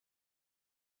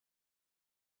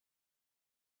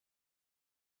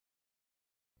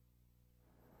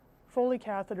Foley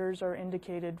catheters are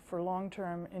indicated for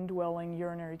long-term indwelling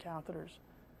urinary catheters.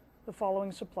 The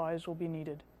following supplies will be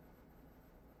needed.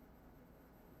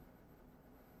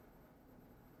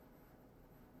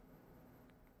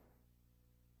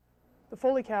 The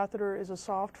Foley catheter is a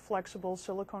soft, flexible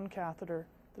silicone catheter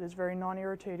that is very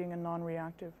non-irritating and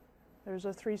non-reactive. There's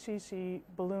a 3 cc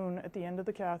balloon at the end of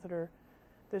the catheter.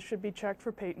 This should be checked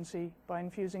for patency by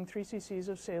infusing 3 cc's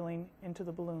of saline into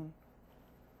the balloon.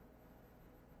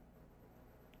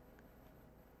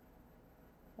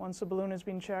 Once the balloon has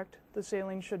been checked, the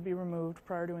saline should be removed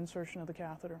prior to insertion of the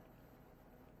catheter.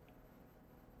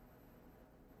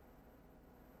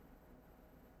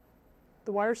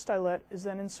 The wire stylet is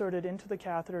then inserted into the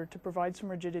catheter to provide some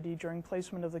rigidity during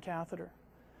placement of the catheter.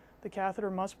 The catheter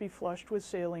must be flushed with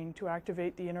saline to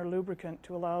activate the inner lubricant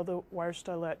to allow the wire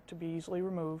stylet to be easily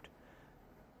removed.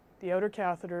 The outer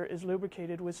catheter is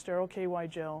lubricated with sterile KY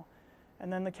gel,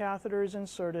 and then the catheter is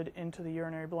inserted into the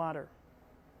urinary bladder.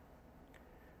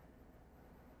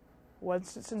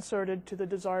 Once it's inserted to the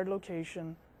desired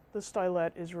location, the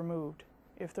stylet is removed.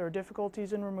 If there are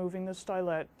difficulties in removing the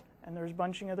stylet and there's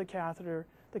bunching of the catheter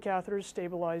is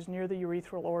stabilized near the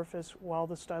urethral orifice while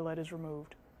the stylet is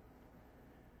removed.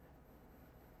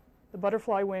 The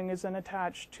butterfly wing is then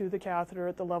attached to the catheter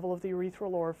at the level of the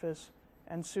urethral orifice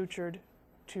and sutured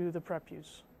to the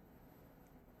prepuce.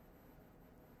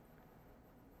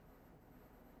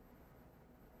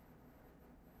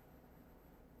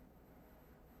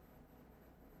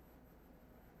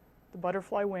 The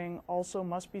butterfly wing also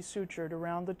must be sutured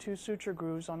around the 2 suture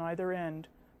grooves on either end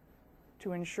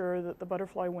to ensure that the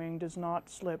butterfly wing does not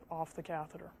slip off the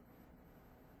catheter.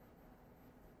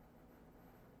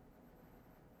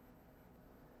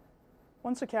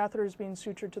 Once a catheter is being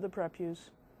sutured to the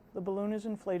prepuce, the balloon is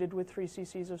inflated with 3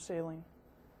 cc's of saline.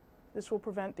 This will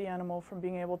prevent the animal from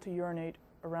being able to urinate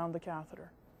around the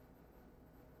catheter.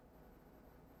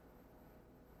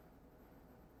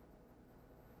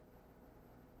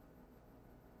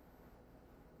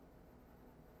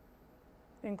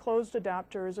 The enclosed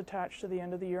adapter is attached to the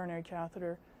end of the urinary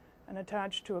catheter and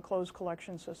attached to a closed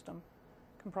collection system,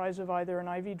 comprised of either an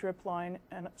IV drip line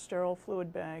and a sterile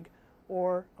fluid bag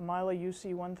or a Myla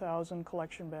UC 1000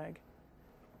 collection bag.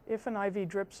 If an IV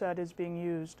drip set is being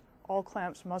used, all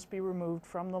clamps must be removed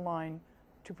from the line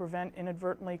to prevent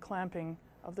inadvertently clamping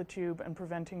of the tube and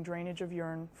preventing drainage of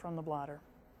urine from the bladder.